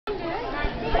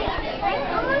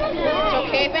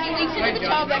Okay, if any leaks into the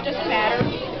tub, that doesn't matter.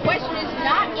 The question is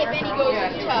not if any goes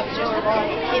in the tub, just if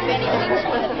any leaks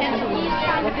from the pencil.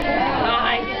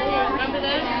 Nice. Remember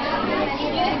that?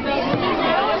 It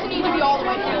doesn't need to be all the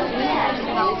way down.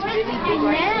 It's really big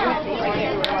right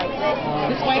here.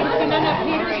 This way? No,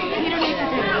 Peter needs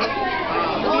to do it.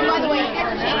 Oh, by the way, you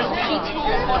never take the sheets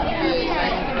off the food.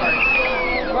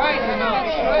 Right, I know.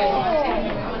 Right.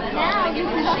 Now you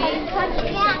can see.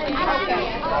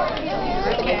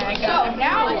 Okay, so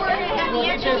now we're going to have the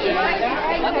answer to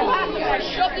what will happen if I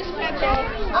shove this pencil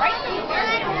right through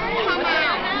there.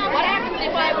 What happens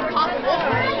if I would pop the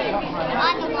water?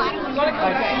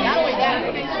 Okay, not only that,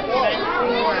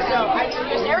 so I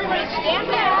suggest everybody stand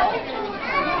down.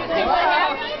 See what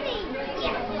happens?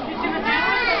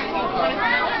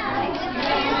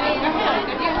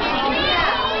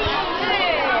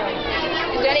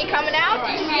 Is any coming out?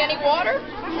 Do you see any water?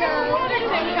 No.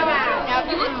 Now, if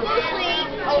you look closely,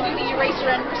 I'll do the eraser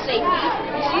end for safety.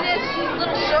 You see this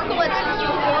little circle that seems to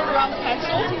have formed around the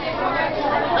pencil?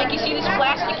 Like you see this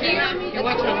plastic here?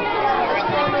 Which one?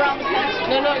 Formed around the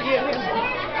pencil. No, you.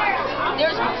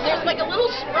 There's like a little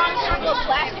round circle of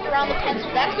plastic around the pencil.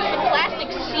 That's because the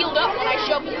plastic sealed up when I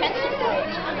shoved the pencil through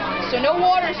it. So no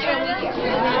water is going to leak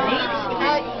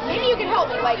out. Maybe you can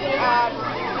help me.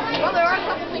 Well, there are a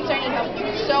couple things I need help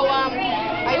with. So,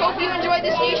 I hope you enjoyed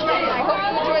this station, and I hope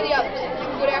you enjoy the others.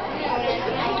 Good afternoon.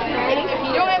 And if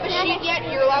you don't have a sheet yet,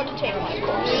 you're allowed to take one, of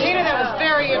course. Peter, that was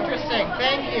very interesting.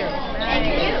 Thank you. Thank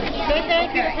you. Say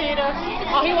thank you to Peter.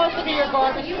 Oh, he wants to be your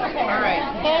garbage. Okay. All right.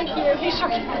 Thank you. He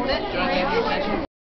sure can.